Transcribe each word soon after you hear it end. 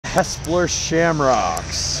Hespeler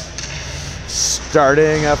Shamrocks.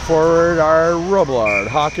 Starting at forward are Robillard,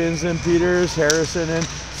 Hawkins and Peters, Harrison and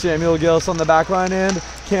Samuel Gillis on the back line, and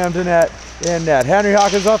Camden in net. Henry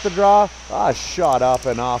Hawkins off the draw, shot up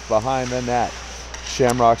and off behind the net.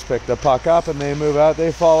 Shamrocks pick the puck up and they move out,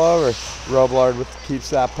 they fall over. Robillard keeps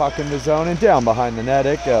that puck in the zone and down behind the net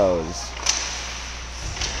it goes.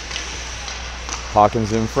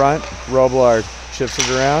 Hawkins in front, Robillard shifts it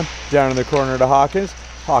around, down in the corner to Hawkins.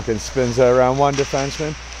 Hawkins spins it around one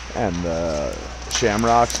defenseman and the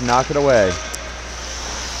Shamrocks knock it away.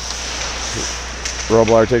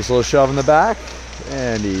 Robillard takes a little shove in the back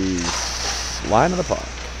and he's lining the puck.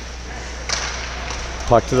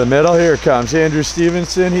 Puck to the middle, here comes Andrew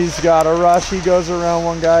Stevenson, he's got a rush, he goes around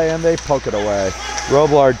one guy and they poke it away.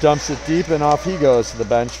 Robillard dumps it deep and off he goes to the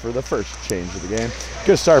bench for the first change of the game.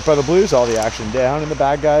 Good start by the Blues, all the action down in the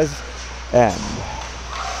bad guys' end.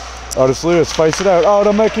 Otis Lewis fights it out,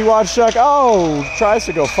 to Mickey Wadchuk, tries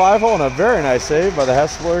to go 5-hole and a very nice save by the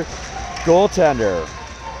Hespeler goaltender.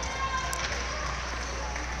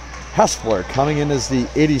 Hespeler coming in as the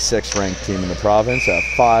 86th ranked team in the province at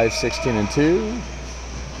 5-16-2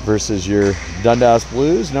 versus your Dundas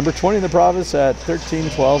Blues, number 20 in the province at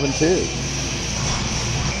 13-12-2.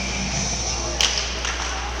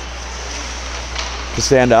 The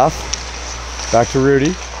standoff, back to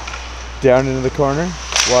Rudy, down into the corner,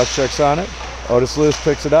 Wadchuk's on it, Otis Lewis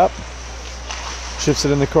picks it up, chips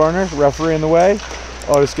it in the corner, referee in the way,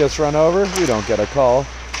 Otis gets run over, we don't get a call.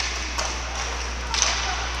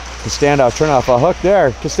 The standoff, turn off, a hook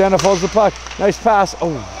there. Standoff holds the puck. Nice pass.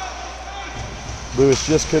 Lewis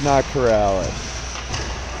just could not corral it.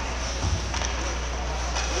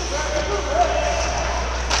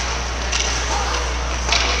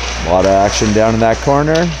 A lot of action down in that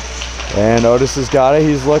corner. And Otis has got it.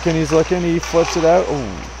 He's looking. He flips it out.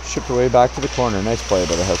 Shipped away back to the corner. Nice play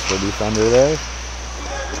by the Hespeler defender there.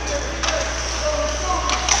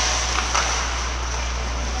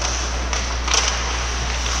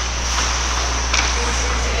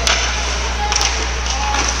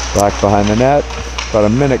 Back behind the net. About a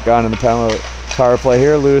minute gone in the power play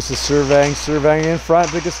here. Lewis is surveying in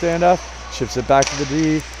front. Big a standoff. Ships it back to the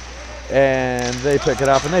D. And they pick it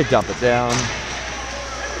up and they dump it down.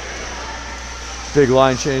 Big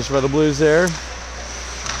line change by the Blues there.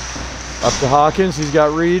 Up to Hawkins. He's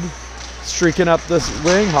got Reed streaking up this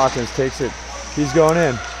wing. Hawkins takes it. He's going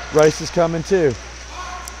in. Rice is coming too.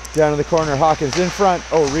 Down in the corner. Hawkins in front.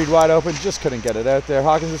 Reed wide open. Just couldn't get it out there.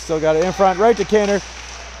 Hawkins has still got it in front. Right to Canner.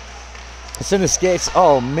 It's in his skates.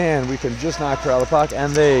 Man, we can just not corral the puck,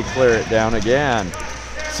 and they clear it down again.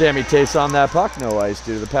 Sammy takes on that puck, no ice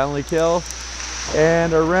due to the penalty kill,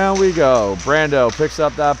 and around we go. Brando picks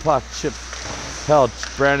up that puck, chip held.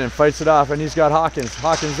 Brandon fights it off, and he's got Hawkins.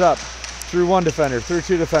 Hawkins up through one defender, through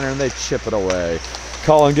two defender, and they chip it away.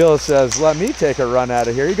 Colin Gillis says, "Let me take a run out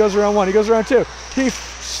of here." He goes around one, he goes around two. He's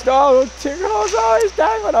dangling.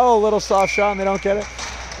 Little soft shot, and they don't get it,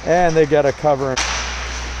 and they get a cover.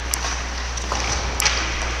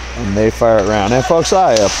 And they fire it around. And folks,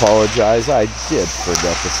 I apologize. I did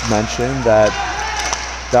forget to mention that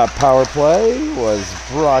that power play was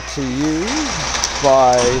brought to you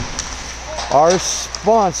by our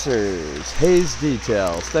sponsors, Hayes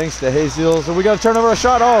Details. Thanks to Hayes Details. And we got to turn over a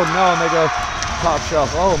shot. No, and they go top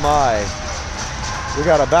shelf. My. We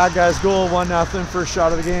got a bad guy's goal, 1-0, first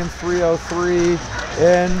shot of the game, 3:03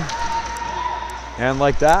 in. And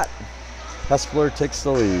like that, Hespeler takes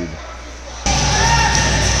the lead.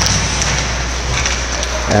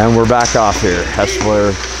 And we're back off here.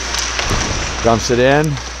 Hespeler dumps it in.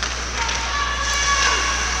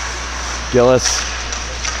 Gillis,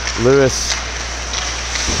 Lewis.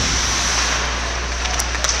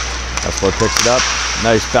 Hespeler picks it up.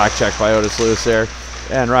 Nice back check by Otis Lewis there.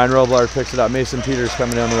 And Ryan Robillard picks it up. Mason Peters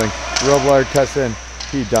coming down the wing. Robillard cuts in.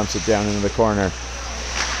 He dumps it down into the corner.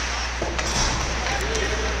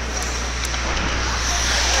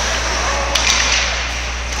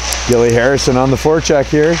 Gilly Harrison on the forecheck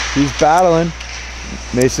here. He's battling.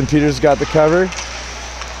 Mason Peters got the cover.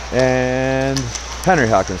 And Henry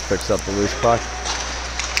Hawkins picks up the loose puck.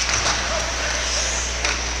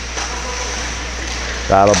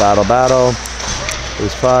 Battle.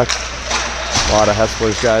 Loose puck. A lot of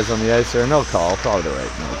Hespeler's guys on the ice there. No call. Probably the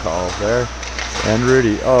right no call there. And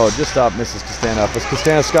Rudy. Just stop misses Costanov. As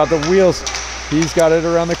Costanov's got the wheels. He's got it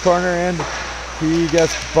around the corner and he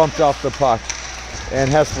gets bumped off the puck. And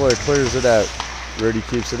Hespeler clears it out. Rudy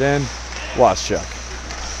keeps it in. Wadchuk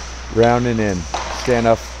rounding in.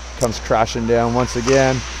 Standoff comes crashing down once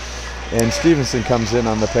again. And Stevenson comes in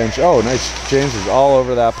on the pinch. Nice. James is all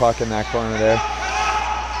over that puck in that corner there.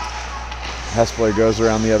 Hespeler goes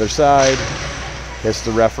around the other side, hits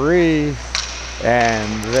the referee,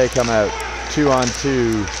 and they come out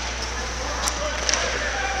 2-on-2.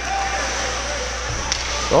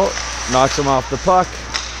 Oh, knocks him off the puck,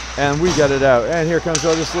 and we get it out. And here comes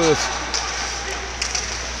Otis Lewis.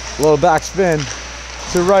 Little backspin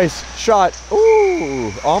to Rice, shot.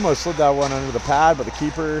 Ooh, almost slid that one under the pad, but the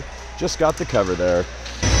keeper just got the cover there.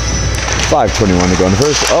 5:21 to go in the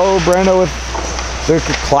first. Oh, Brando with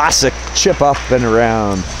the classic chip up and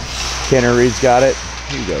around. Tanner Reed's got it.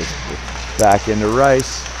 He goes back into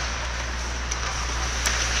Rice.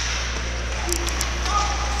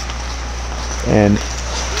 And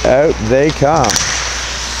out they come.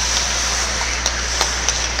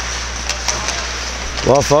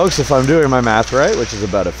 Well, folks, if I'm doing my math right, which is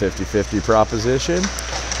about a 50-50 proposition,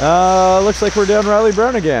 looks like we're down Riley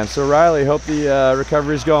Brown again. So Riley, hope the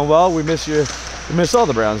recovery's going well. We miss you. We miss all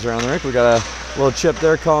the Browns around the rink. We got a little chip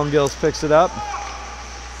there. Colin Gills picks it up.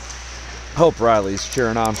 Hope Riley's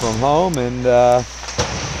cheering on from home, and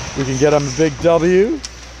we can get him a big W,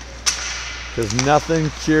 because nothing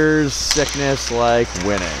cures sickness like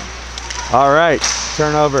winning. All right,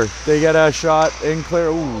 turnover. They get a shot in clear.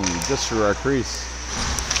 Ooh, just through our crease.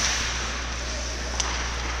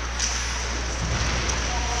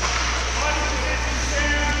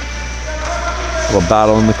 Little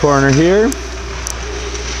battle in the corner here.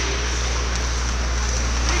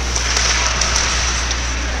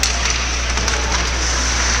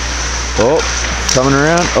 Oh, coming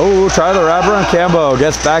around. Oh, try the wrap around. Cambo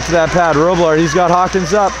gets back to that pad. Robillard, he's got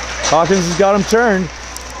Hawkins up. Hawkins has got him turned.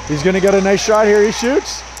 He's going to get a nice shot here. He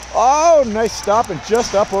shoots. Oh, nice stop and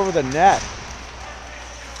just up over the net.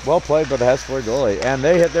 Well played by the Hespeler goalie. And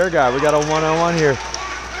they hit their guy. We got a one-on-one here.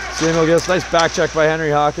 Samuel gets nice back check by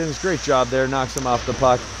Henry Hawkins. Great job there. Knocks him off the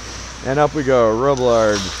puck. And up we go.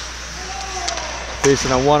 Robillard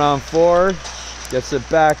facing a 1-on-4. Gets it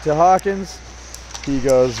back to Hawkins. He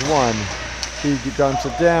goes one. He dumps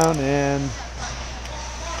it down and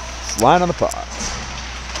line on the puck.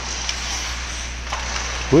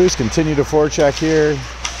 Blues continue to forecheck here.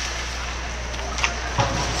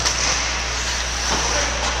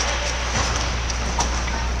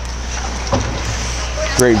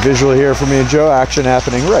 Great visual here for me and Joe. Action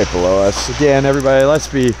happening right below us. Again, everybody, let's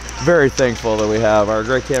be very thankful that we have our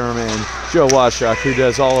great cameraman, Joe Washuk, who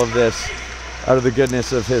does all of this out of the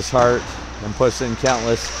goodness of his heart and puts in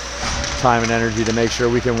countless time and energy to make sure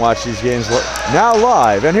we can watch these games now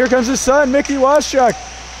live. And here comes his son, Mickey Washuk.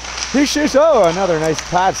 He shoots. Oh, another nice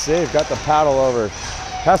pad save. Got the paddle over.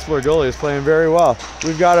 Hespeler goalie is playing very well.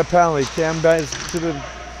 We've got a penalty. Cam Benz to the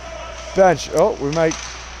bench. Oh, we might.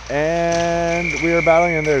 And we are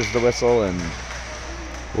battling, and there's the whistle, and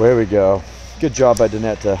away we go. Good job by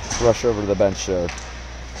Danette to rush over to the bench there.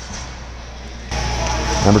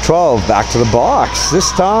 Number 12, back to the box.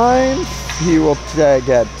 This time, he will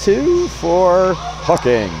get 2 for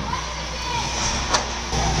hooking.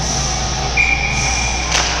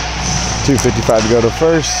 2:55 to go to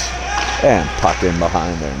first, and puck in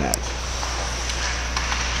behind their net.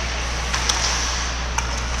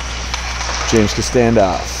 James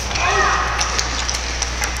Costandoff.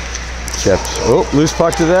 Chipped. Oh, loose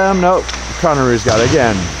puck to them. Nope. Connery's got it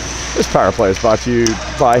again. This power play is brought to you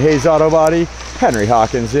by Hayes Auto Body. Henry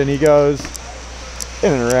Hawkins, in he goes.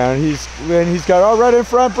 In and around. He's got all right in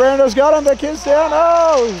front. Brando's got him. That kid's down.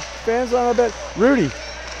 Oh, fans on a bit. Rudy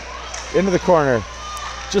into the corner.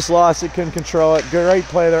 Just lost it. Couldn't control it. Great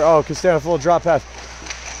play there. Oh, Costandoff, full drop pass.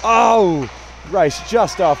 Oh, Rice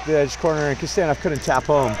just off the edge corner, and Costandoff couldn't tap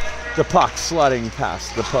home. The puck sliding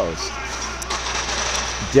past the post.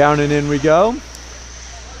 Down and in we go.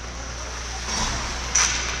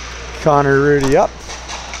 Connor Rudy up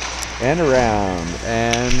and around,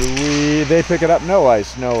 and they pick it up. No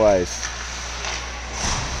ice, no ice.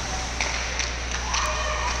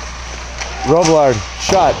 Robillard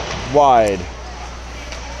shot wide,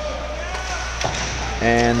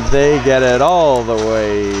 and they get it all the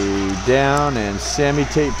way down, and Sammy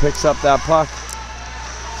Tate picks up that puck.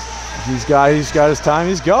 He's got his time.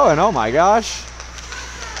 He's going. Oh my gosh.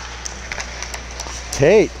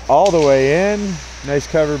 Tate all the way in. Nice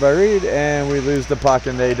cover by Reed, and we lose the puck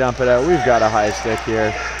and they dump it out. We've got a high stick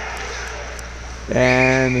here.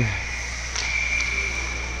 And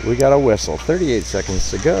we got a whistle. 38 seconds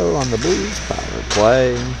to go on the Blues power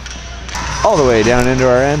play. All the way down into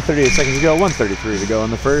our end. 38 seconds to go. 1:33 to go in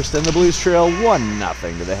the first, and the Blues trail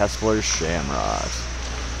 1-0 to the Hespeler Shamrocks.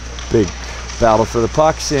 Big battle for the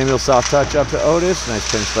puck. Samuel soft touch up to Otis.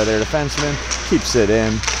 Nice pinch by their defenseman. Keeps it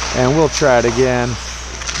in, and we'll try it again.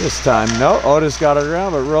 This time, no, Otis got it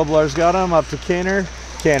around, but Roblar's got him up to Kaner.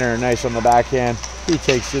 Kaner, nice on the backhand. He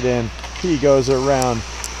takes it in. He goes around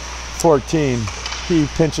 14. He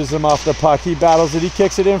pinches him off the puck. He battles it. He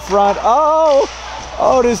kicks it in front. Oh!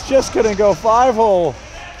 Otis just couldn't go 5-hole.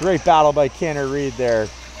 Great battle by Canner Reed there.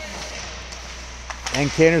 And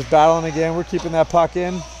Canner's battling again. We're keeping that puck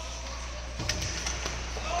in.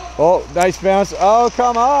 Oh, nice bounce. Oh,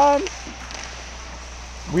 come on.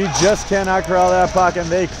 We just cannot corral that puck, and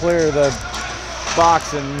they clear the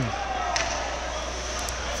box in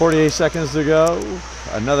 48 seconds to go.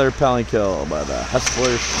 Another penalty kill by the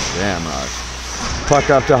Hespeler Shamrocks. Puck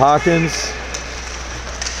up to Hawkins.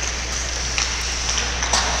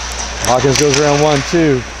 Hawkins goes around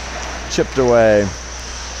 1-2. Chipped away.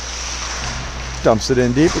 Dumps it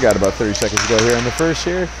in deep. We got about 30 seconds to go here in the first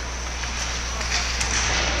here.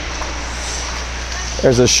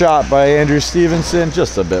 There's a shot by Andrew Stevenson,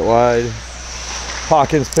 just a bit wide.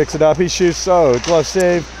 Hawkins picks it up. He shoots. Oh, glove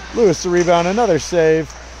save. Lewis the rebound. Another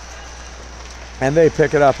save. And they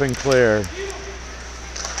pick it up and clear.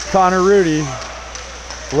 Connor Rudy.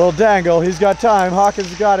 A little dangle. He's got time.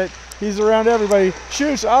 Hawkins got it. He's around everybody.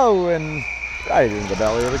 Shoots. Oh, and right in the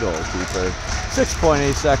belly of the goalkeeper.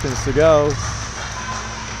 6.8 seconds to go.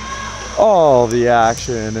 All the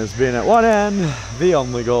action has been at one end. The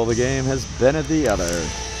only goal of the game has been at the other.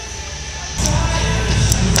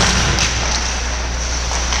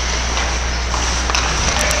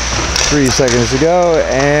 Three seconds to go,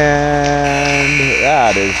 and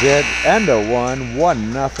that is it. End of one,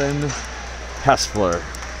 1-0 Hespeler.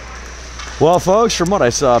 Well, folks, from what I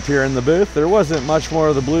saw up here in the booth, there wasn't much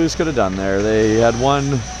more the Blues could have done there. They had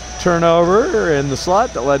one turnover in the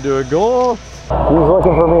slot that led to a goal. He's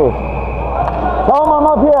looking for me. Tell him I'm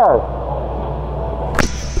up here.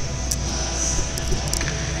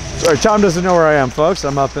 Sorry, Tom doesn't know where I am, folks.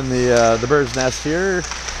 I'm up in the bird's nest here,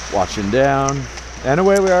 watching down. And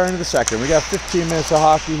away we are into the second. We got 15 minutes of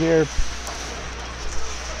hockey here.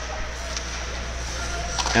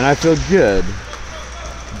 And I feel good.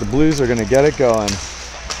 The Blues are going to get it going.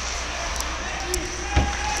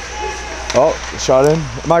 Oh, shot in.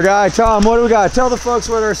 My guy, Tom, what do we got? Tell the folks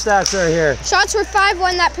what our stats are here. Shots were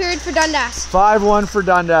 5-1 that period for Dundas. 5-1 for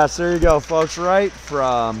Dundas. There you go, folks. Right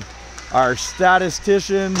from our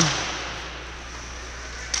statistician,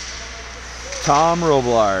 Tom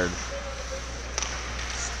Roblard.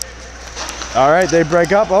 All right, they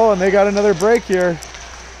break up. Oh, and they got another break here.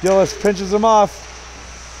 Gillis pinches them off.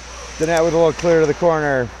 The net with a little clear to the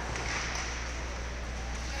corner.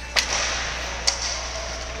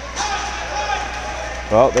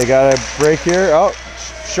 Well, they got a break here. Oh,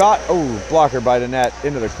 shot. Oh, blocker by the net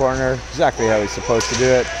into the corner. Exactly how he's supposed to do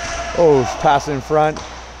it. Oh, pass in front.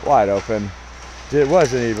 Wide open. It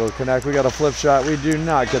wasn't able to connect. We got a flip shot. We do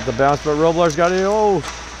not get the bounce, but Roblar's got it. Oh,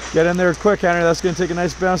 get in there quick, Henry. That's going to take a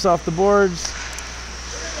nice bounce off the boards.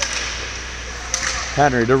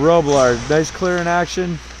 Henry to Roblard. Nice clear in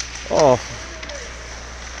action. Oh,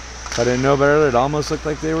 if I didn't know better, it almost looked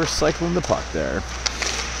like they were cycling the puck there.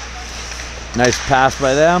 Nice pass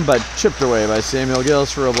by them, but chipped away by Samuel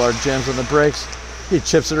Gillis. Roblard jams on the brakes. He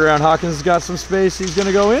chips it around. Hawkins has got some space. He's going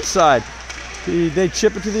to go inside. They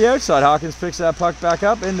chip it to the outside. Hawkins picks that puck back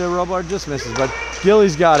up into Roblard, just misses, but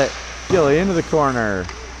Gilly's got it. Gilly into the corner.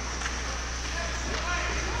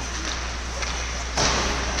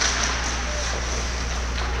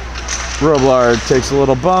 Roblard takes a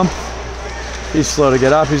little bump. He's slow to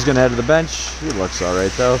get up. He's going to head to the bench. He looks all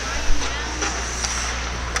right, though.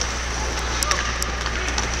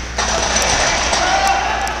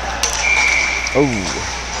 Oh.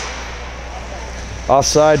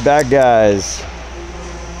 Offside, bad guys.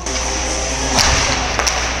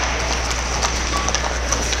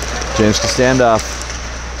 James Standoff.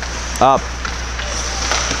 Up.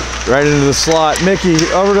 Right into the slot. Mickey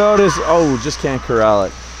over to Otis. Oh, just can't corral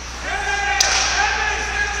it.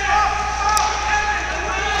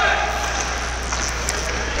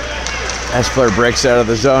 Hespeler breaks out of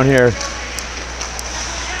the zone here.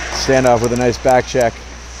 Standoff with a nice back check.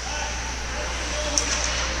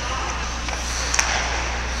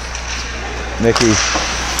 Mickey,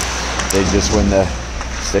 they just win the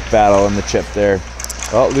stick battle and the chip there.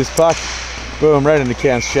 Oh, loose puck. Boom, right into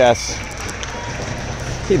Cam's chest.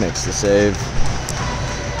 He makes the save.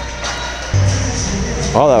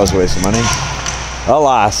 Oh, that was a waste of money.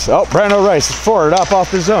 Alas. Oh, Brando Rice is forward up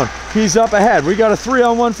off the zone. He's up ahead. We got a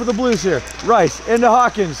 3-on-1 for the Blues here. Rice into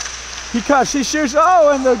Hawkins. He cuts, he shoots.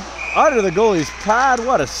 Oh, and under the goalie's pad.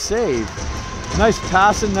 What a save. Nice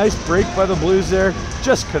pass and nice break by the Blues there.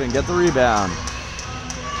 Just couldn't get the rebound.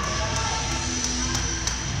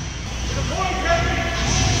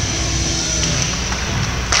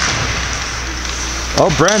 Oh,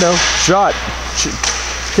 Brando, shot.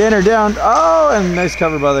 Canner down. Oh, and nice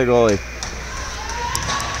cover by the goalie.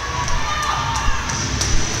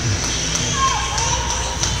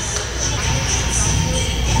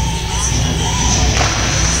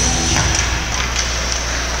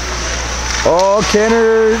 Oh,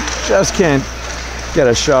 Canner just can't get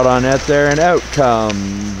a shot on net there, and out come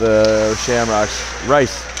the Shamrocks.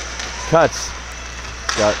 Rice cuts.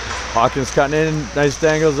 Got Hawkins cutting in. Nice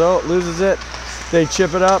dangles. Oh, loses it. They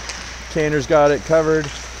chip it up. Canner's got it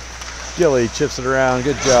covered. Gilly chips it around.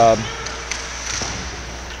 Good job.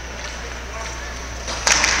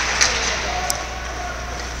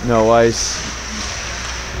 No ice.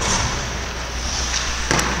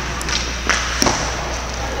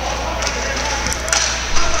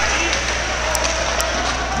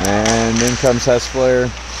 And in comes Hespeler.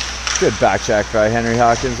 Good back check by Henry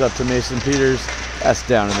Hawkins up to Mason Peters. That's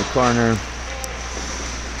down in the corner.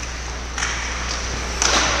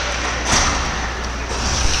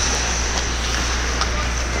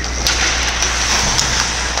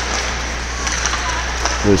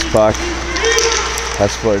 Loose puck.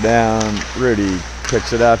 Hespeler down. Rudy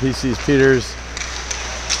picks it up. He sees Peters.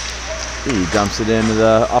 He dumps it into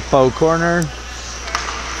the uppo corner.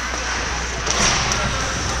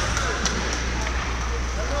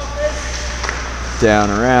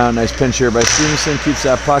 Down around. Nice pinch here by Stevenson. Keeps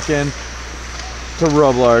that puck in. To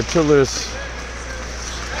Roblar. To Lewis.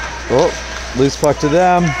 Oh, loose puck to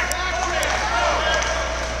them.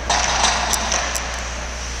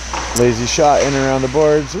 Lazy shot in and around the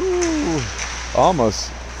boards. Ooh,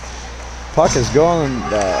 almost. Puck is going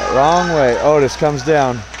the wrong way. Otis comes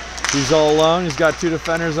down. He's all alone. He's got two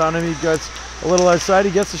defenders on him. He gets a little outside.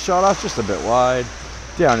 He gets the shot off just a bit wide.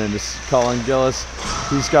 Down into Colin Gillis.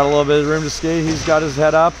 He's got a little bit of room to skate. He's got his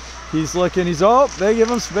head up. He's looking. They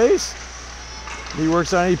give him space. He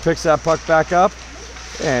works on it. He picks that puck back up.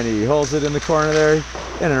 And he holds it in the corner there. In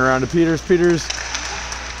and around to Peters. Peters.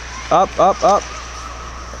 Up.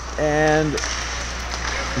 And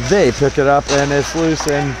they pick it up. And it's loose.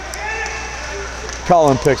 And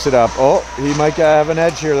Colin picks it up. Oh, he might have an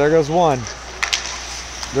edge here. There goes one.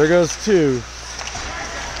 There goes two.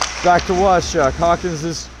 Back to Washuk. Hawkins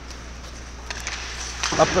is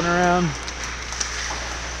up and around.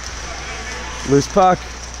 Loose puck.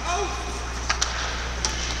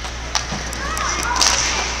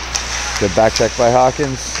 Good back check by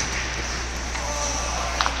Hawkins.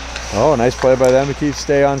 Oh, nice play by them to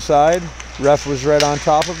stay on side. Ref was right on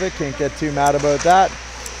top of it. Can't get too mad about that.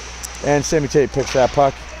 And Sammy Tate picks that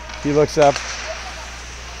puck. He looks up.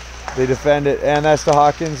 They defend it. And that's to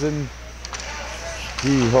Hawkins. And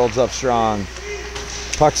he holds up strong.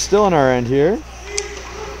 Puck's still in our end here.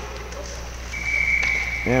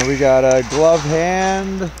 And we got a glove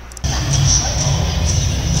hand.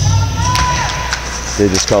 They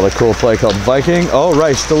just called a cool play called Viking. Oh,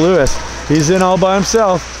 Rice to Lewis. He's in all by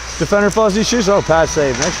himself. Defender falls, he shoots. Oh, pass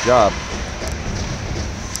save. Nice job.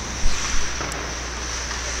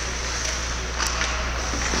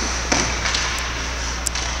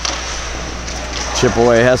 Chip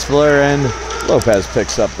away Hespeler, and Lopez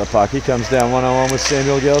picks up the puck. He comes down one-on-one with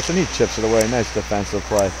Samuel Gillis, and he chips it away. Nice defensive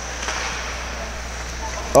play.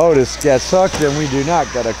 Otis gets hooked, and we do not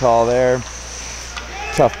get a call there.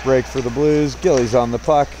 Tough break for the Blues. Gilly's on the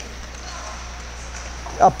puck.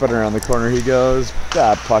 Up and around the corner he goes.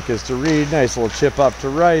 That puck is to Reed. Nice little chip up to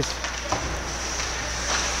Rice.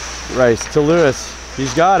 Rice to Lewis.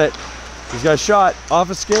 He's got it. He's got a shot. Off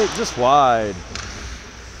a skate, just wide.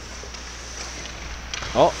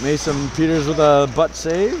 Oh, Mason Peters with a butt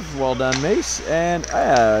save. Well done, Mace. And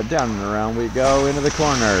down and around we go into the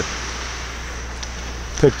corner.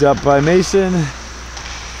 Picked up by Mason.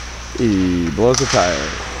 He blows the tire.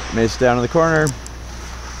 Mace down in the corner.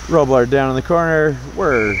 Roblar down in the corner.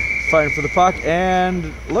 We're fighting for the puck,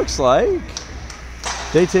 and looks like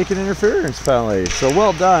they take an interference penalty. So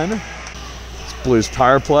well done. It's Blues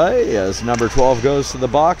power play as number 12 goes to the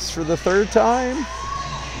box for the third time.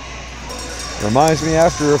 Reminds me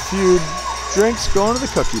after a few drinks going to the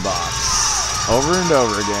cookie box. Over and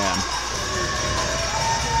over again.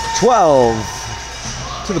 12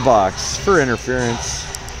 to the box for interference.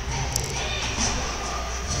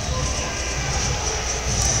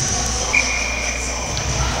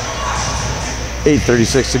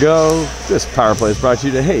 .836 to go. This power play is brought to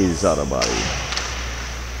you to Hayes Auto Body.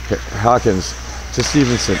 Hawkins to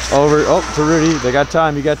Stevenson. Over. Oh, to Rudy. They got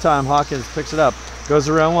time. You got time. Hawkins picks it up. Goes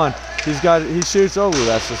around one. He's got it. He shoots. Oh,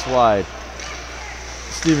 that's just wide.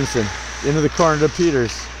 Stevenson into the corner to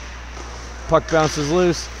Peters. Puck bounces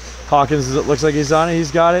loose. Hawkins, it looks like he's on it. He's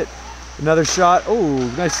got it. Another shot. Oh,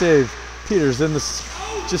 nice save. Peters in this.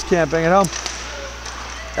 Just can't bang it home.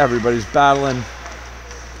 Everybody's battling.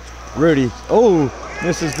 Rudy. Oh,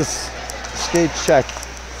 misses the skate check.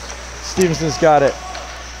 Stevenson's got it.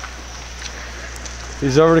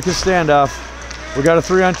 He's over to Standoff. We got a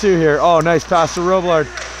 3-on-2 here. Oh, nice pass to Roblar.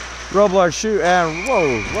 Robillard shoot, and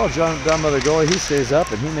whoa, well done by the goalie. He stays up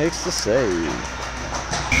and he makes the save.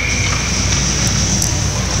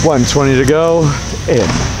 1:20 to go in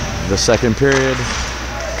the second period.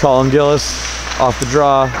 Colin Gillis off the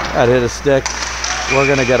draw, that hit a stick. We're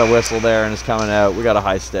gonna get a whistle there and it's coming out. We got a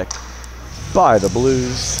high stick by the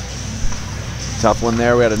Blues. Tough one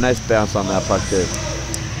there, we had a nice bounce on that puck too.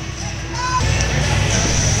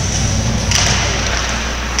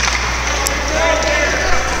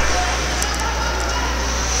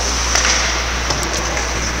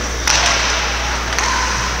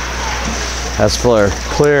 Hespeler,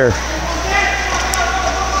 clear.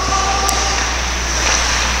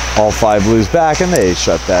 All 5 Blues back and they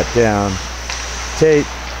shut that down. Tate,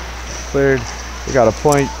 cleared. We got a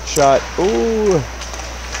point shot. Ooh.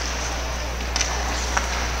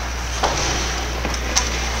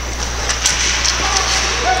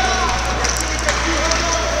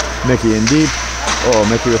 Mickey in deep. Oh,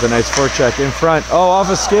 Mickey with a nice forecheck in front. Oh,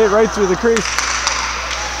 off a skate right through the crease.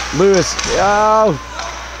 Lewis, oh.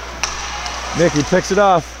 Mickey picks it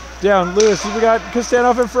off. Down, Lewis, we got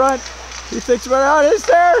Costanov in front. He thinks about it. Is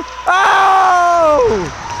there?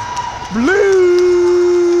 Oh! Blues!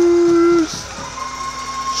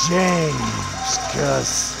 James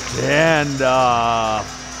Costanov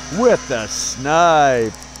with the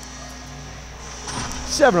snipe.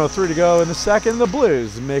 7:03 to go in the second. The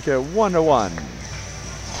Blues make it 1-1.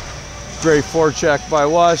 Great forecheck by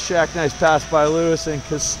Waschak. Nice pass by Lewis and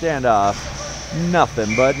Costanov.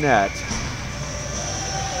 Nothing but net.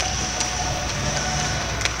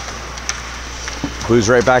 Blues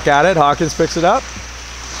right back at it. Hawkins picks it up.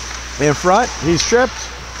 In front. He's stripped.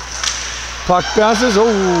 Puck bounces.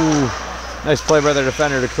 Oh, nice play by their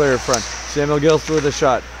defender to clear in front. Samuel Gillis with a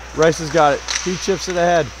shot. Rice has got it. He chips it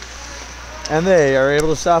ahead. And they are able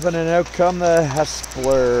to stop it, and out come the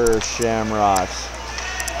Hespeler Shamrocks.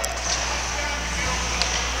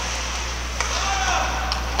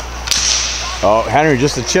 Oh, Henry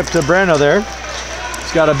just a chip to Brando there.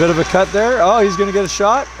 He's got a bit of a cut there. Oh, he's going to get a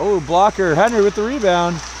shot. Oh, blocker. Henry with the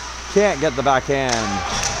rebound. Can't get the backhand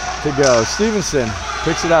to go. Stevenson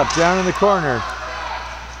picks it up down in the corner.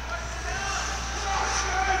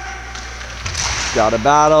 Got a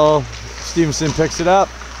battle. Stevenson picks it up.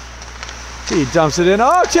 He dumps it in.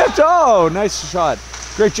 Oh, chipped. Oh, nice shot.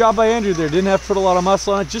 Great job by Andrew there. Didn't have to put a lot of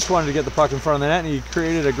muscle on it. Just wanted to get the puck in front of the net, and he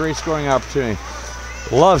created a great scoring opportunity.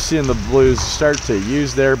 Love seeing the Blues start to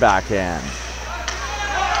use their backhand.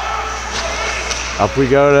 Up we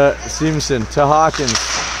go to Stevenson, to Hawkins.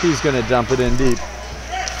 He's going to dump it in deep.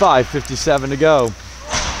 5:57 to go.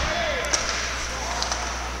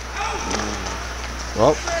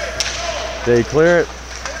 Well, they clear it.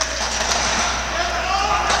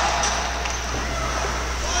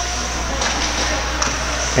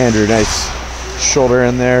 Andrew, nice shoulder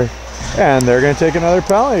in there. And they're going to take another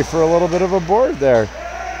penalty for a little bit of a board there.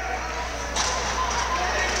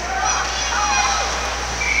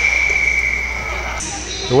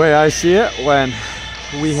 The way I see it, when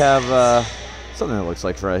we have something that looks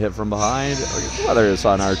like for a hit from behind, whether it's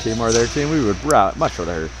on our team or their team, we would much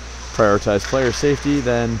rather prioritize player safety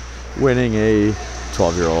than winning a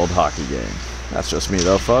 12-year-old hockey game. That's just me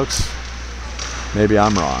though, folks. Maybe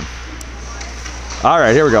I'm wrong. All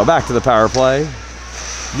right, here we go. Back to the power play.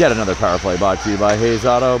 Yet another power play brought to you by Hayes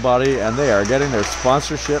Auto Body, and they are getting their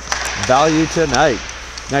sponsorship value tonight.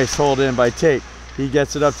 Nice hold in by Tate. He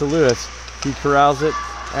gets it up to Lewis. He corrals it,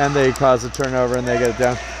 and they cause a turnover, and they get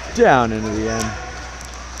it down into the end.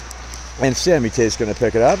 And Sammy Tate's going to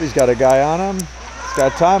pick it up. He's got a guy on him. He's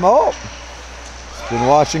got time. Oh! He's been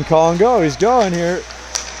watching Colin go. He's going here.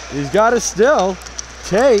 He's got it still.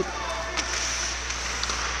 Tate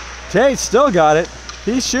still got it.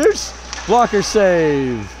 He shoots. Blocker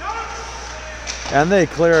save. And they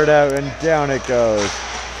clear it out, and down it goes.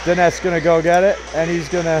 Dundas going to go get it, and he's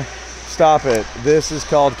going to stop it. This is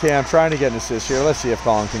called Cam trying to get an assist here. Let's see if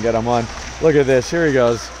Colin can get him one. Look at this. Here he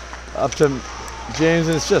goes. Up to James,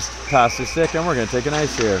 and it's just past the stick, and we're going to take an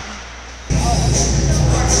ice here.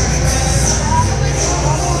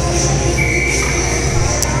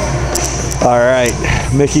 All right.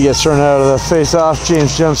 Mickey gets thrown out of the face-off.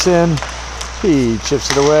 James jumps in. He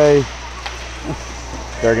chips it away.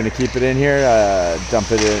 They're going to keep it in here.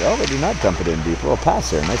 Dump it in. Oh, they do not dump it in deep. A little pass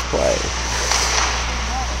there. Nice play.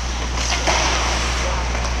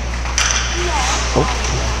 Oh.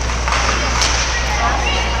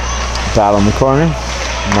 Battle in the corner.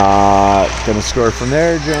 Not going to score from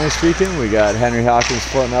there, generally speaking. We got Henry Hawkins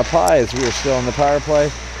floating up high as we are still in the power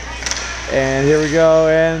play. And here we go.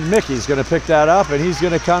 And Mickey's going to pick that up, and he's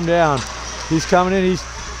going to come down. He's coming in. He's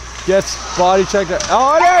Gets body checked.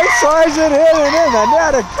 Oh, there he slides it in, and in the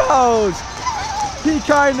net it goes. He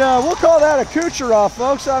kind of, we'll call that a Kucherov,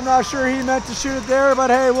 folks. I'm not sure he meant to shoot it there,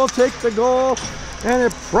 but hey, we'll take the goal. And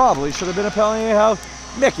it probably should have been a penalty anyhow.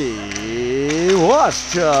 Mickey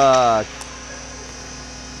Waschuk.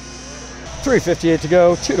 3:58 to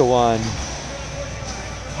go, 2-1.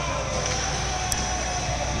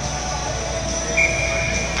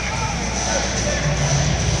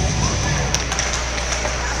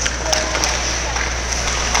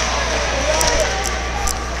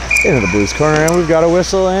 Into the Blues corner, and we've got a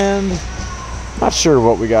whistle, and not sure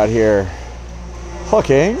what we got here.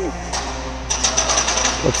 Hooking.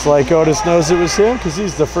 Looks like Otis knows it was him because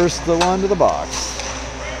he's the first one to the box.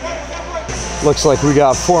 Looks like we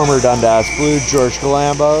got former Dundas Blue George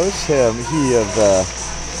Galambos, he of the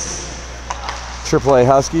AAA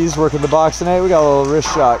Huskies, working the box tonight. We got a little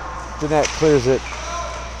wrist shot. The net clears it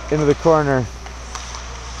into the corner.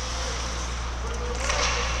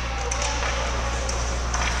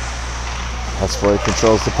 Hespeler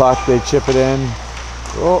controls the puck, they chip it in.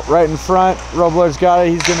 Oh, right in front, Robler's got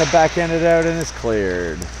it, he's gonna backhand it out and it's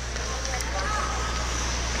cleared.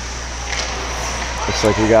 Looks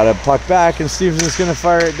like we got a puck back and Stevenson's gonna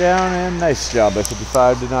fire it down, and nice job by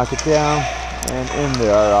 55 to knock it down. And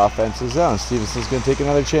into our offensive zone. Stevenson's gonna take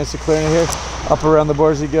another chance to clear it here. Up around the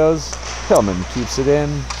boards he goes. Hillman keeps it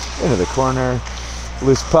into the corner.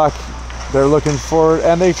 Loose puck, they're looking forward,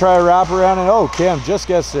 and they try a wrap around, and oh, Cam just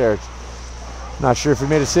gets there. Not sure if he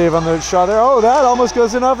made a save on the shot there. Oh, that almost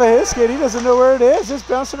goes in off of his skate. He doesn't know where it is. Just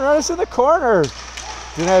bouncing around us in the corner.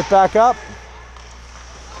 Dundas back up.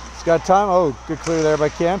 He's got time. Oh, good clear there by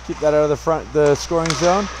Cam. Keep that out of the scoring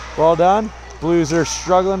zone. Well done. Blues are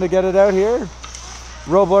struggling to get it out here.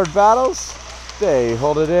 Roblard battles. They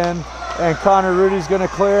hold it in. And Connor Rudy's going to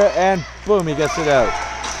clear it. And boom, he gets it out.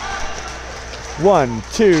 1,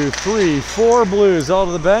 2, 3, 4 Blues all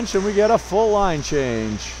to the bench. And we get a full line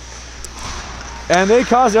change. And they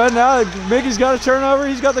cause it. Now Mickey's got a turnover.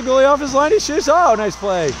 He's got the goalie off his line. He shoots. Oh, nice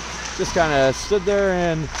play. Just kind of stood there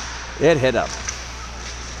and it hit him.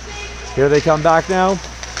 Here they come back now.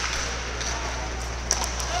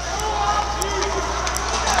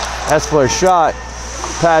 Hespeler shot.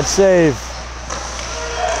 Pad save.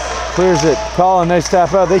 Clears it. Colin, nice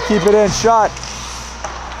tap out. They keep it in. Shot.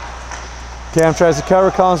 Cam tries to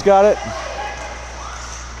cover. Colin's got it.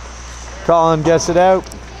 Colin gets it out.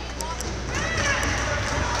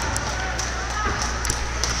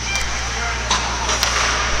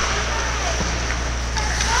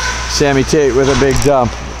 Sammy Tate with a big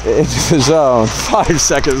dump into the zone. 5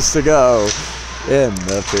 seconds to go in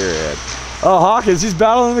the period. Oh, Hawkins, he's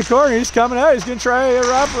battling in the corner. He's coming out. He's going to try a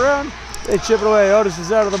wrap around. They chip it away. Otis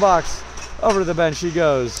is out of the box. Over to the bench he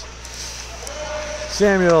goes.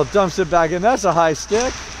 Samuel dumps it back in. That's a high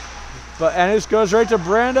stick. And it goes right to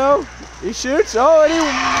Brando. He shoots. Oh, and he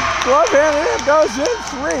glove-handed it. Goes in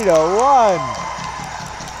 3-1.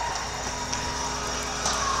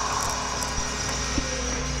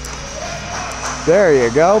 There you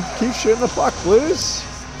go. Keep shooting the puck, Blues.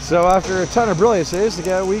 So after a ton of brilliant saves,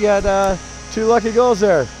 we got 2 lucky goals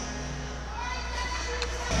there.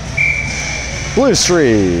 Blues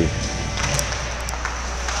 3.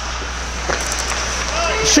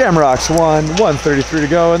 Shamrocks 1. 1:33 to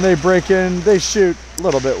go, and they break in. They shoot a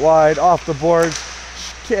little bit wide off the boards.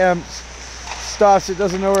 Cam stops it,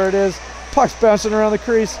 doesn't know where it is. Puck's bouncing around the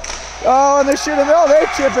crease. Oh, and they shoot it. Oh, they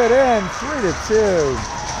chip it in.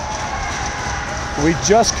 3-2. We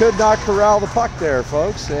just could not corral the puck there,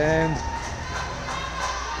 folks, and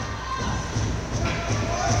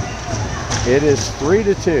it is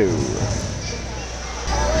 3-2.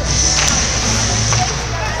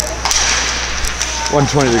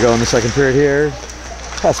 .120 to go in the second period here.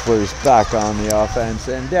 Hespeler's back on the offense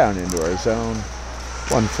and down into our zone.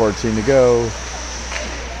 1:14 to go.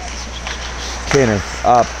 Kaner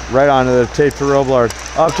up, right onto the tape to Roblard.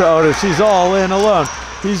 Up to Otis. He's all in alone.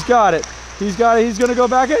 He's got it. He's got it. He's going to go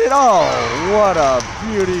back in it. Oh, what a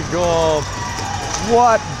beauty goal.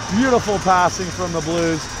 What beautiful passing from the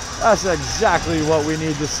Blues. That's exactly what we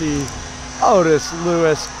need to see. Otis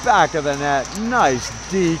Lewis, back of the net. Nice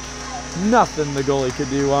deke. Nothing the goalie could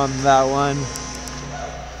do on that one.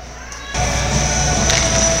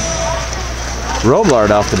 Roblard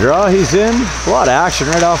off the draw. He's in. A lot of action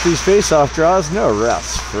right off these face-off draws. No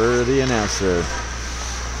refs for the announcer.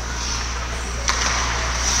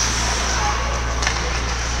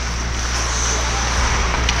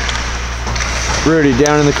 Rudy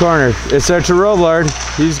down in the corner. It's out to Roblard.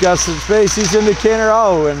 He's got some space. He's into Kaner.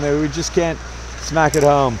 Oh, and we just can't smack it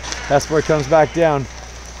home. Hespeler comes back down.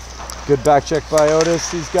 Good back check by Otis.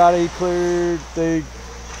 He's got it. He cleared. They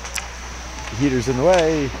Heaters in the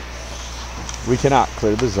way. We cannot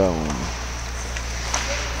clear the zone.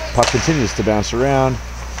 Puck continues to bounce around.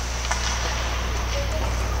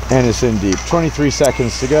 And it's in deep. 23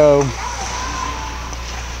 seconds to go.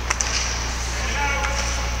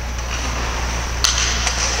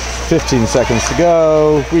 $15 seconds to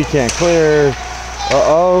go. We can't clear.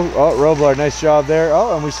 Uh-oh. Oh, Robler, nice job there.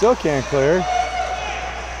 Oh, and we still can't clear.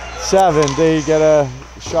 7. They get a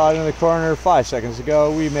shot in the corner. 5 seconds to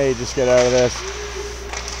go. We may just get out of this.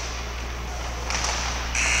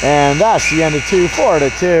 And that's the end of 2.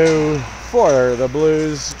 4-2 for the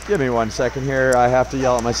Blues. Give me 1 second here. I have to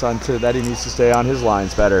yell at my son that he needs to stay on his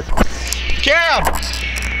lines better. Cam,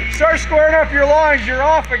 start squaring up your lines. You're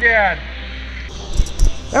off again.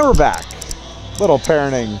 And we're back. Little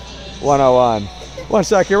parenting 101. 1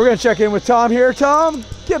 sec here. We're going to check in with Tom here. Tom,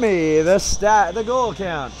 give me the goal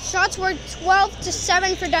count. Shots were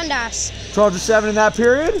 12-7 for Dundas. 12-7 in that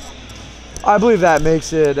period. I believe that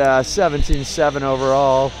makes it 17-7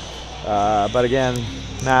 overall. But again,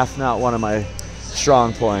 math not one of my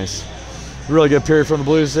strong points. Really good period from the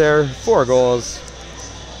Blues there. 4 goals.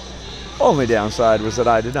 Only downside was that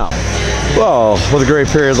I did not. Well, with a great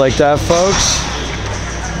period like that, folks,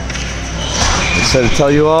 instead to tell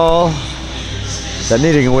you all that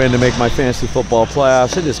needing a win to make my fantasy football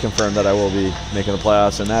playoffs, it is confirmed that I will be making the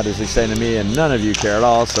playoffs, and that is exciting to me, and none of you care at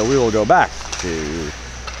all. So we will go back to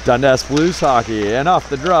Dundas Blues hockey, and off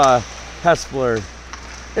the draw, Hespeler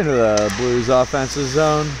into the Blues offensive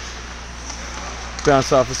zone.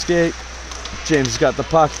 Bounce off a skate. James has got the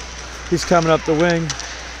puck. He's coming up the wing.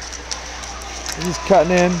 He's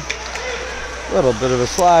cutting in. A little bit of a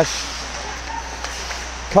slash.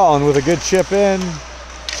 Colin with a good chip in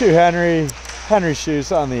to Henry. Henry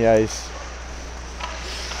shoots on the ice.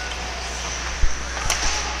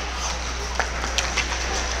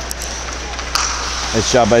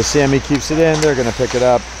 Nice job by Sammy, keeps it in. They're going to pick it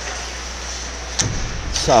up.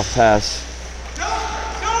 Soft pass.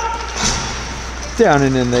 Down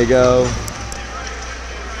and in they go.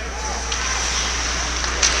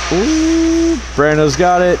 Ooh, Brando's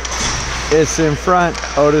got it. It's in front.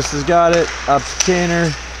 Otis has got it. Up to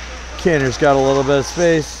Kaner. Kaner's got a little bit of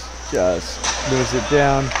space. Just moves it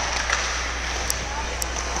down.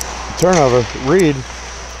 Turnover. Reed.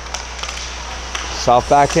 Soft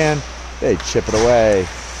backhand. They chip it away.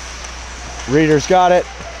 Reeder's got it.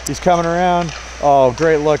 He's coming around. Oh,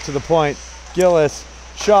 great look to the point. Gillis.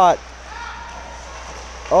 Shot.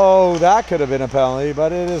 Oh, that could have been a penalty,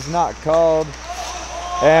 but it is not called.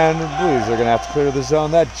 And the Blues are going to have to clear the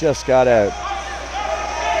zone. That just got out.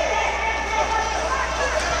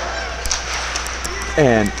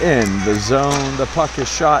 And in the zone, the puck is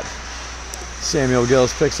shot. Samuel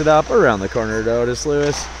Gillis picks it up around the corner to Otis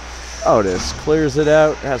Lewis. Otis clears it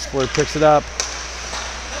out. Hespeler picks it up.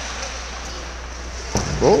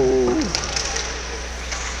 Whoa.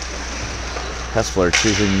 Hespeler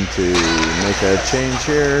choosing to make a change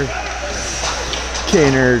here.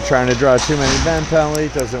 Kaner trying to draw too many men penalty.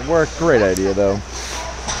 Doesn't work. Great idea though.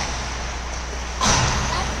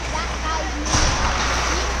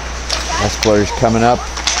 Hespeler's coming up.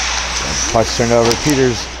 Puck's turned over.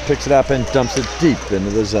 Peters picks it up and dumps it deep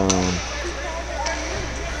into the zone.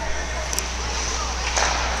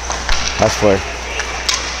 Hespeler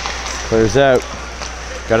clears out.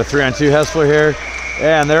 Got a 3-on-2 Hespeler here.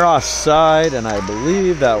 And they're offside, and I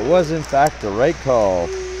believe that was in fact the right call.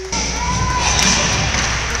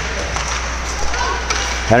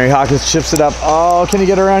 Henry Hawkins chips it up. Oh, can he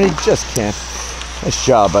get around? He just can't. Nice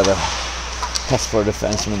job by the Hespeler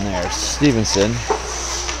defenseman there. Stevenson.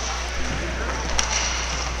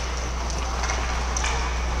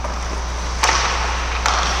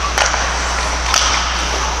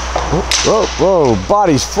 Whoa, whoa,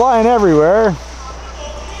 bodies flying everywhere.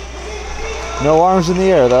 No arms in the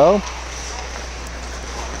air though.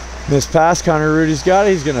 Missed pass, Connor Rudy's got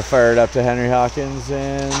it. He's gonna fire it up to Henry Hawkins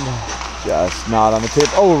and just not on the tip.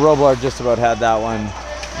 Oh, Robler just about had that one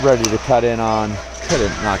ready to cut in on.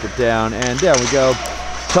 Couldn't knock it down, and down we go.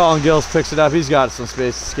 Colin Gills picks it up. He's got some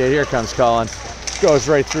space to skate. Here comes Colin. Goes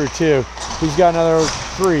right through 2. He's got another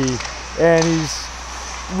 3, and he's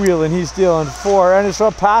wheeling. He's dealing 4, and it's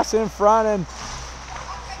a pass in front, and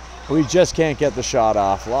we just can't get the shot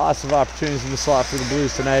off. Lots of opportunities in the slot for the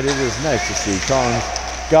Blues tonight. It is nice to see. Collins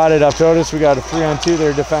got it up to Otis. We got a 3-on-2.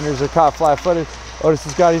 Their defenders are caught flat-footed. Otis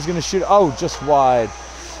has got it. He's going to shoot. Oh, just wide.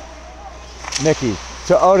 Mickey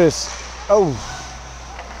to Otis. Oh.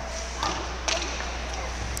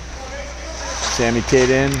 Sammy Kate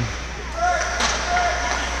in.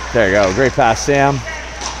 There you go. Great pass, Sam.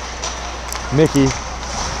 Mickey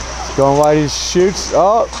going wide. He shoots.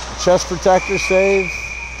 Oh, chest protector save.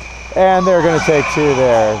 And they're going to take 2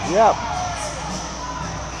 there. Yep.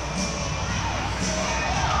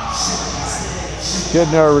 Good,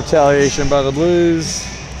 no retaliation by the Blues.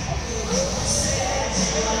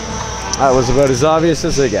 That was about as obvious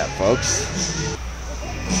as they get, folks.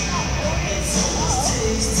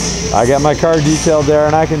 I got my car detailed there,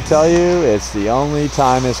 and I can tell you it's the only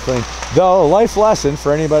time it's clean. Though, a life lesson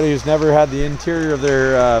for anybody who's never had the interior of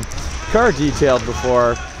their car detailed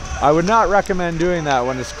before, I would not recommend doing that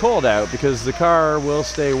when it's cold out, because the car will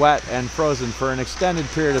stay wet and frozen for an extended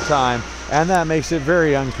period of time, and that makes it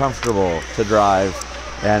very uncomfortable to drive.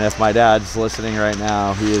 And if my dad's listening right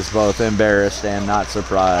now, he is both embarrassed and not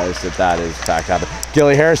surprised that is fact happening.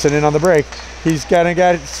 Gilly Harrison in on the break. He's got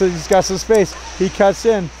some space. He cuts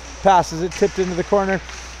in, passes it, tipped into the corner,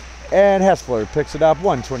 and Hespeler picks it up.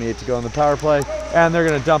 1:28 to go in the power play, and they're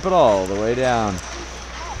going to dump it all the way down.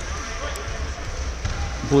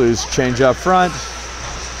 Blues change up front.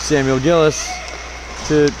 Samuel Gillis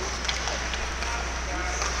they've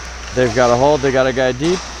got a hold, they got a guy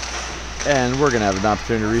deep, and we're gonna have an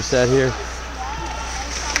opportunity to reset here.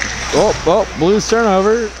 Oh, Blues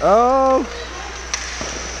turnover. Oh,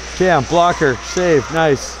 Cam, blocker, save,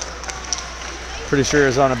 nice. Pretty sure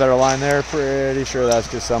he's on a better line there. Pretty sure that's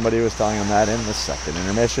because somebody was telling him that in the second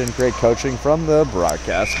intermission. Great coaching from the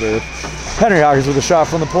broadcast booth. Henry Hawkins with a shot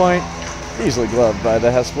from the point. Easily gloved by the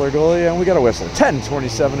Hespeler goalie, and we got a whistle.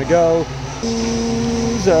 10:27 to go.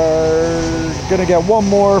 Blues are gonna get one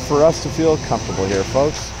more for us to feel comfortable here,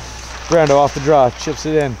 folks. Brando off the draw, chips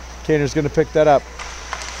it in. Kaner's gonna pick that up.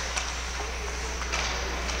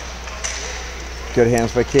 Good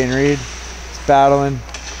hands by Kane Reed. He's battling,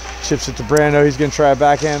 chips it to Brando. He's gonna try a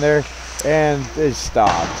backhand there, and they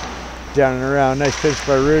stopped. Down and around, nice pitch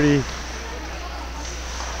by Rudy.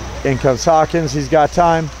 In comes Hawkins, he's got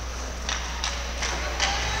time.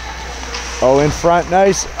 Oh, in front,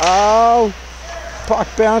 nice. Oh, puck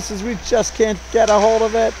bounces, we just can't get a hold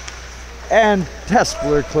of it. And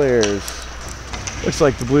Hespeler clears. Looks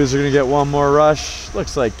like the Blues are gonna get one more rush.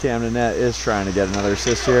 Looks like Camden Net is trying to get another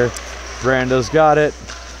assist here. Brando's got it.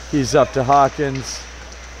 He's up to Hawkins.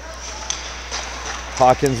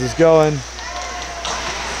 Hawkins is going.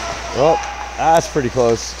 Oh, that's pretty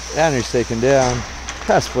close. And he's taken down.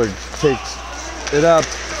 Hespeler takes it up.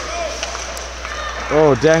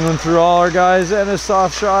 Oh, dangling through all our guys, and a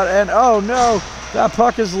soft shot, and oh no, that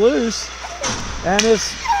puck is loose, and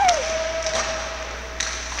it's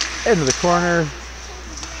into the corner.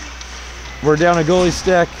 We're down a goalie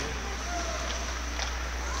stick.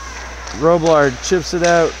 Roblard chips it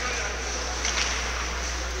out.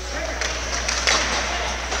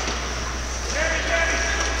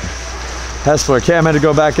 Hespeler, Cam had to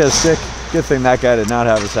go back at his stick. Good thing that guy did not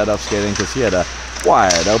have his head up skating, because he had a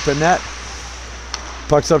wide open net.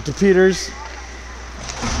 Puck's up to Peters.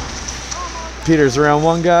 Peters around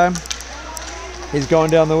one guy. He's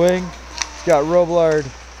going down the wing. He's got Roblard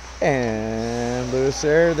and Lewis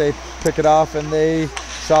there. They pick it off and they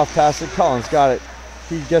soft pass it. Collins got it.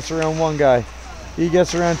 He gets around one guy. He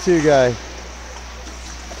gets around two guy.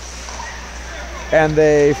 And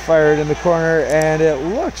they fire it in the corner, and it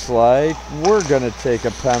looks like we're gonna take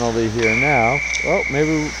a penalty here now. Oh,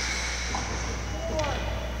 maybe.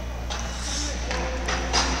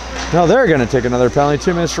 No, they're going to take another penalty.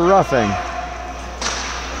 2 minutes for roughing.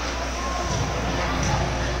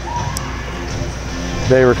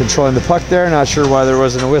 They were controlling the puck there. Not sure why there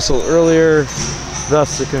wasn't a whistle earlier.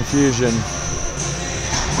 Thus the confusion.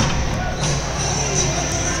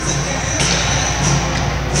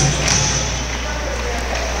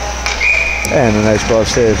 And a nice glove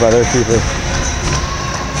save by their keeper.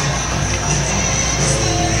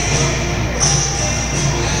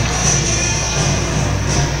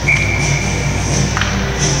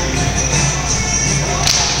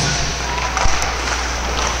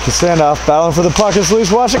 Standoff, battling for the puck, is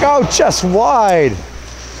loose, watch it go, just wide.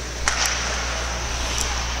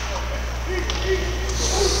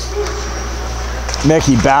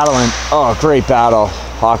 Mickey battling, oh, great battle.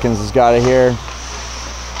 Hawkins has got it here.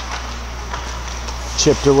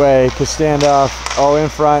 Chipped away, Standoff, oh, in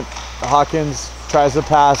front. Hawkins tries to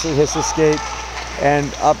pass it, hits the skate,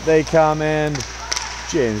 and up they come, and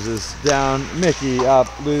James is down. Mickey up,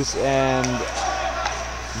 loose, and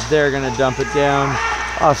they're gonna dump it down.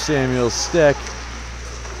 Off Samuel's stick.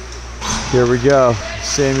 Here we go.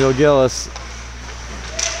 Samuel Gillis.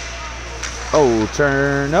 Oh,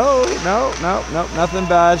 turn. No, nothing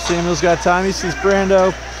bad. Samuel's got time. He sees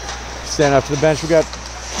Brando. Stand up to the bench. We got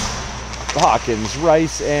Hawkins,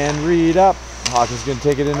 Rice, and Reed up. Hawkins going to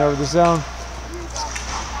take it in over the zone.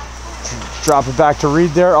 Drop it back to Reed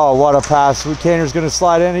there. Oh, what a pass. Kaner's going to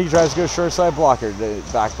slide in. He tries to go short side blocker.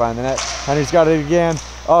 Back behind the net. Henry's got it again.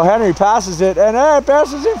 Oh, Henry passes it. And it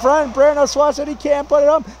passes in front. Brando swats it. He can't put it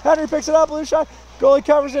up. Henry picks it up. Blue shot. Goalie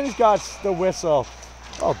covers it. He's got the whistle.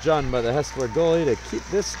 Well done by the Hespeler goalie to keep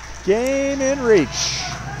this game in reach.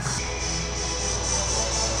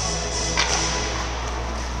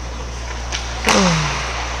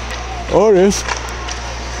 Otis.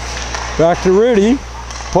 Back to Rudy.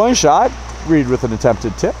 Point shot. Reed with an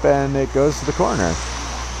attempted tip, and it goes to the corner.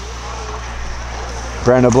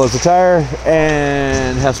 Brando blows the tire,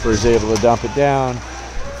 and Hespeler is able to dump it down.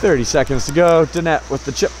 30 seconds to go. Danette with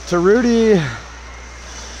the chip to Rudy.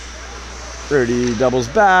 Rudy doubles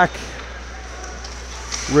back.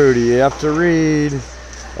 Rudy up to Reed.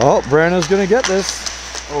 Oh, Brando's going to get this.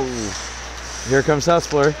 Oh, here comes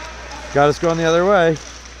Hespeler. Got us going the other way.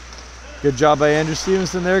 Good job by Andrew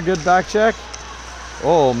Stevenson there. Good back check.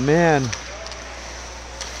 Oh, man.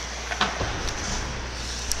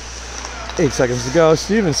 8 seconds to go.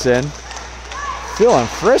 Stevenson feeling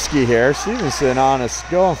frisky here. Stevenson on us,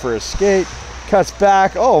 going for a skate. Cuts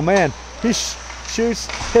back. Oh, man. He shoots,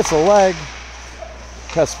 hits a leg.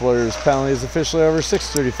 Hespeler's penalty is officially over.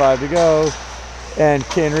 6:35 to go. And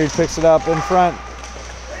Kane Reed picks it up in front.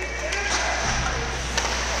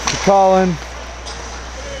 To Colin.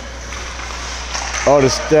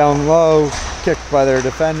 Otis down low. Kicked by their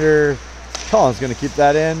defender. Colin's going to keep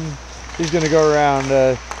that in. He's going to go around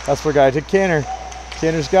Hespeler guy to Kanner.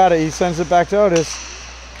 Kanner's got it. He sends it back to Otis.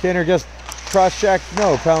 Kanner gets cross-checked.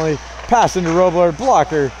 No penalty. Pass into Robillard.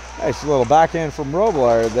 Blocker. Nice little backhand from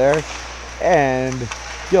Robillard there. And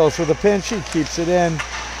Gillis with a pinch. He keeps it in.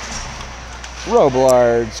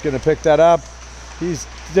 Robillard's going to pick that up. He's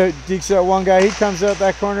dekes out one guy. He comes out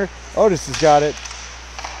that corner. Otis has got it.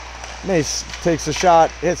 Mace takes a shot.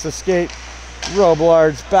 Hits the skate.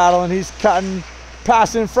 Robillard's battling. He's cutting.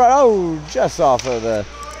 Pass in front. Oh, just off of the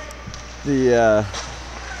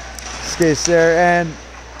skates there. And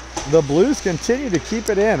the Blues continue to keep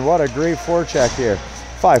it in. What a great forecheck here.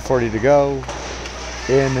 5:40 to go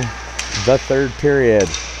in the third period.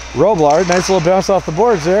 Robillard, nice little bounce off the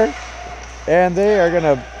boards there. And they are going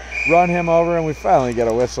to run him over, and we finally get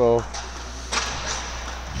a whistle.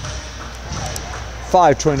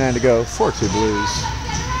 5:29 to go. 4-2 Blues.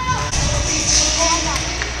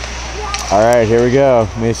 All right, here we go.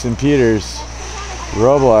 Mason Peters,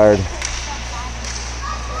 Robillard.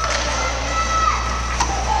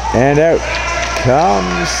 And out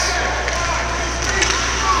comes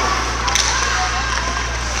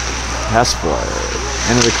Hespeler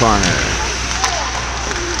into the corner.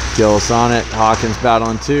 Gillis on it. Hawkins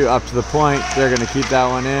battling two. Up to the point. They're going to keep that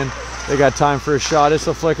one in. They got time for a shot. It's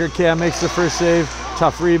a flicker. Cam makes the first save.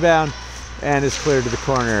 Tough rebound. And is cleared to the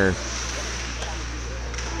corner.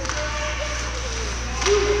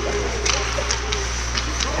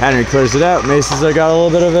 Henry clears it out. Mason's got a little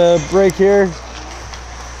bit of a break here.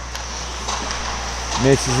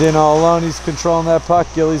 Mason's in all alone. He's controlling that puck.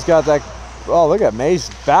 Gilly's got that. Oh, look at Mace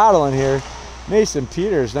battling here. Mason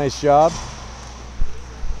Peters, nice job.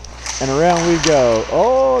 And around we go.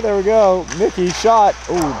 Oh, there we go. Mickey shot.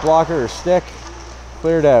 Oh, blocker or stick.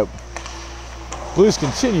 Cleared out. Blues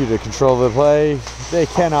continue to control the play. They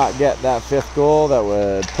cannot get that fifth goal that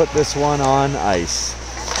would put this one on ice.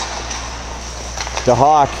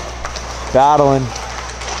 DeHawk battling.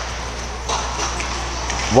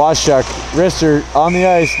 Washuk, wrister on the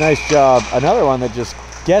ice. Nice job. Another one that just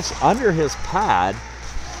gets under his pad.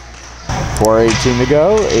 4:18 to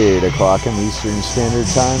go. 8 o'clock in the Eastern Standard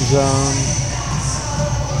Time Zone.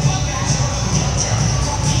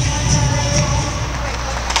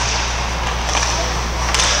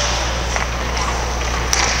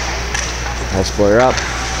 Hespeler up.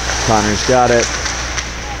 Connor's got it.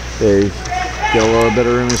 They get a little bit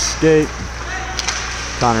of room to skate.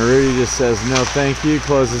 Connor Rudy just says no thank you,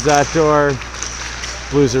 closes that door.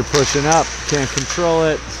 Blues are pushing up, can't control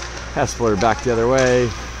it. Hespeler back the other way.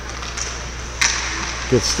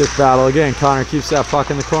 Good stick battle again. Connor keeps that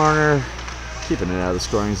puck in the corner, keeping it out of the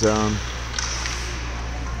scoring zone.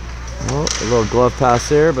 Oh, a little glove pass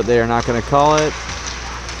there, but they are not going to call it.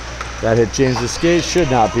 That hit James' skate,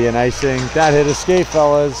 should not be an icing. That hit a skate,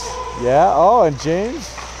 fellas. Yeah, oh, and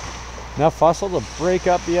James, enough hustle to break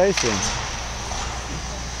up the icing.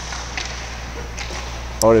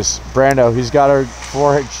 Otis Brando, he's got her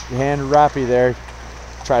forehand rappy there.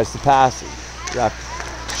 Tries to pass. Rap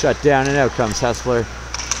shut down, and out comes Hespeler.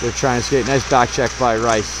 They're trying to skate. Nice back check by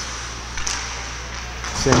Rice.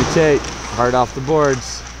 Sammy Tate, hard off the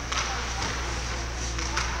boards.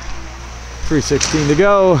 3:16 to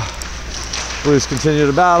go. Blues continue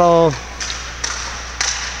to battle.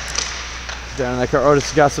 Down in that car.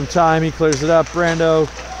 Otis got some time. He clears it up. Brando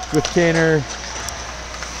with Kaner.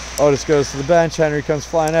 Otis goes to the bench. Henry comes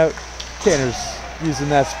flying out. Kaner's using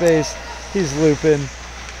that space. He's looping.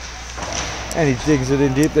 And he digs it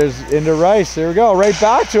in deep. There's into Rice. There we go. Right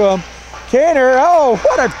back to him. Kaner. Oh,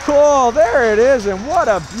 what a goal. There it is. And what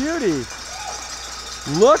a beauty.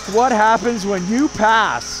 Look what happens when you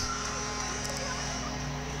pass.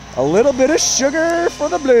 A little bit of sugar for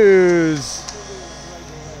the Blues.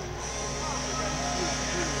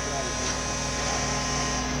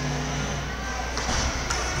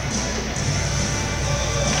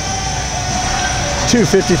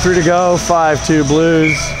 .253 to go, 5-2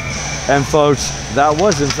 Blues. And folks, that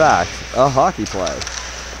was in fact a hockey play.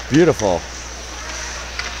 Beautiful.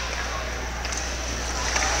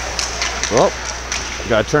 Well,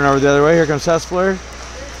 got to turn over the other way. Here comes Hespeler.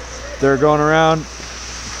 They're going around.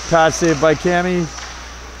 Pad saved by Cammy.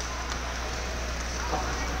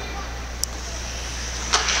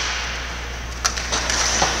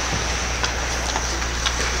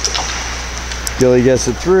 Gilly gets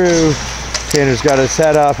it through. Kaner's got his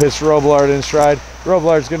head up, hits Robillard in stride.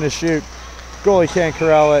 Robillard's going to shoot. Goalie can't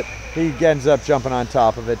corral it. He ends up jumping on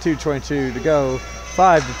top of it. 2:22 to go.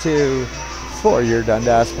 5-2 for your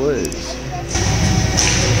Dundas Blues.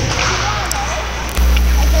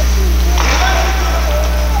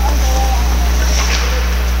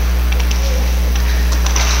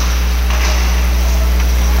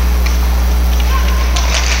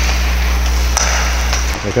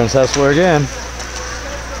 Here comes Hespeler again.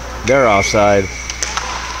 They're offside.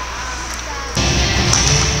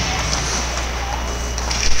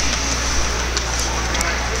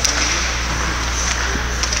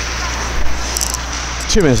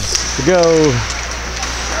 Two minutes to go.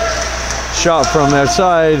 Shot from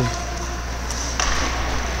outside.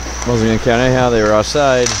 Wasn't going to count anyhow. They were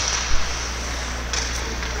offside.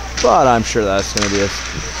 But I'm sure that's going to be a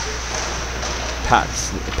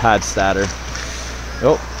pad statter.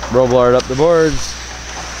 Oh, Robillard up the boards.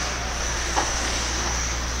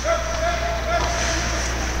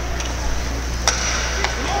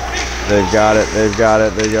 They've got it, they've got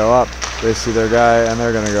it, they go up, they see their guy, and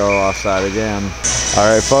they're gonna go offside again. All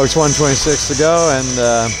right, folks, 1:26 to go, and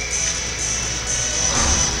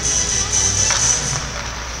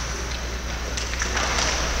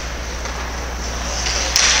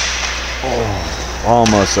oh,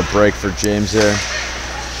 almost a break for James there.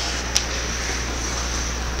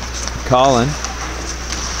 Colin,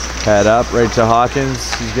 head up, right to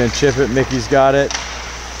Hawkins, he's gonna chip it, Mickey's got it.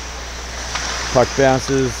 Puck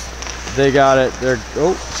bounces. They got it. They're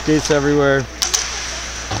skates everywhere.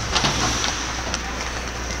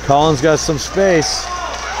 Colin's got some space.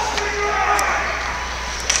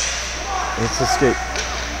 It's a skate.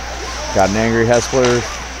 Got an angry Hespeler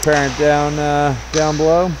parent down down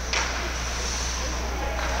below.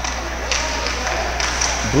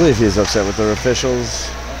 I believe he's upset with the officials.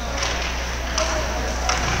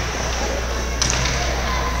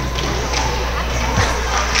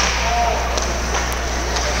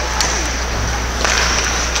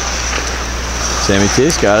 Sammy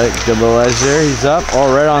T's got it. Good little edge there. He's up.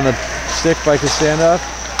 All right on the stick by Standoff.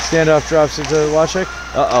 Standoff drops it to Wachek.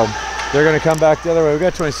 Uh-oh. They're going to come back the other way. We've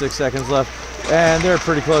got 26 seconds left. And they're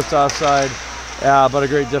pretty close to offside. Yeah, but a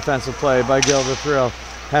great defensive play by Gil the Thrill.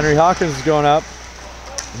 Henry Hawkins is going up.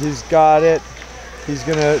 He's got it. He's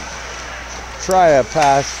going to try a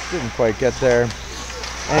pass. Didn't quite get there.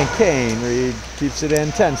 And Kane Reed keeps it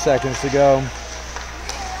in. 10 seconds to go.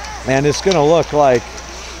 And it's going to look like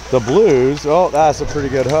the Blues, oh, that's a pretty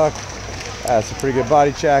good hook. That's a pretty good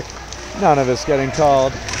body check. None of it's getting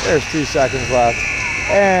called. There's 2 seconds left.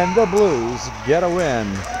 And the Blues get a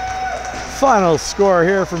win. Final score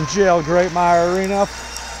here from JL Greatmeyer Arena.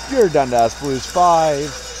 Your Dundas Blues 5.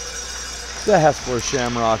 The Hespeler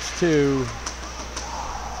Shamrocks 2.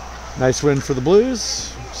 Nice win for the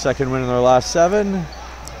Blues. Second win in their last 7.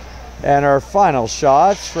 And our final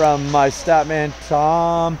shots from my statman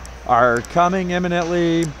Tom are coming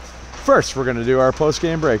imminently. First, we're going to do our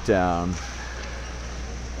post-game breakdown.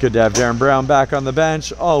 Good to have Darren Brown back on the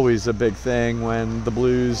bench. Always a big thing when the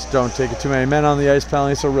Blues don't take too many men on the ice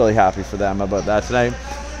penalty, so really happy for them about that tonight.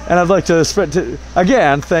 And I'd like to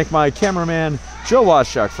again thank my cameraman Joe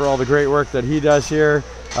Wachuk for all the great work that he does here.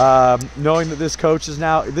 Knowing that this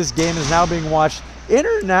game is now being watched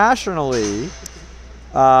internationally.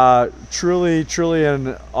 Truly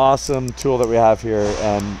an awesome tool that we have here,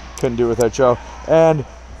 and couldn't do it without Joe. And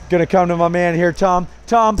gonna come to my man here, Tom.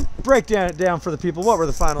 Tom, break it down for the people. What were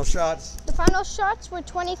the final shots? The final shots were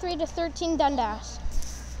 23-13 Dundas.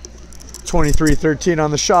 23-13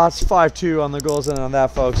 on the shots, 5-2 on the goals, and on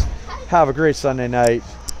that, folks, have a great Sunday night.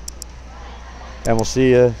 And we'll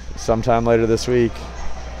see you sometime later this week.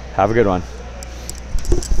 Have a good one.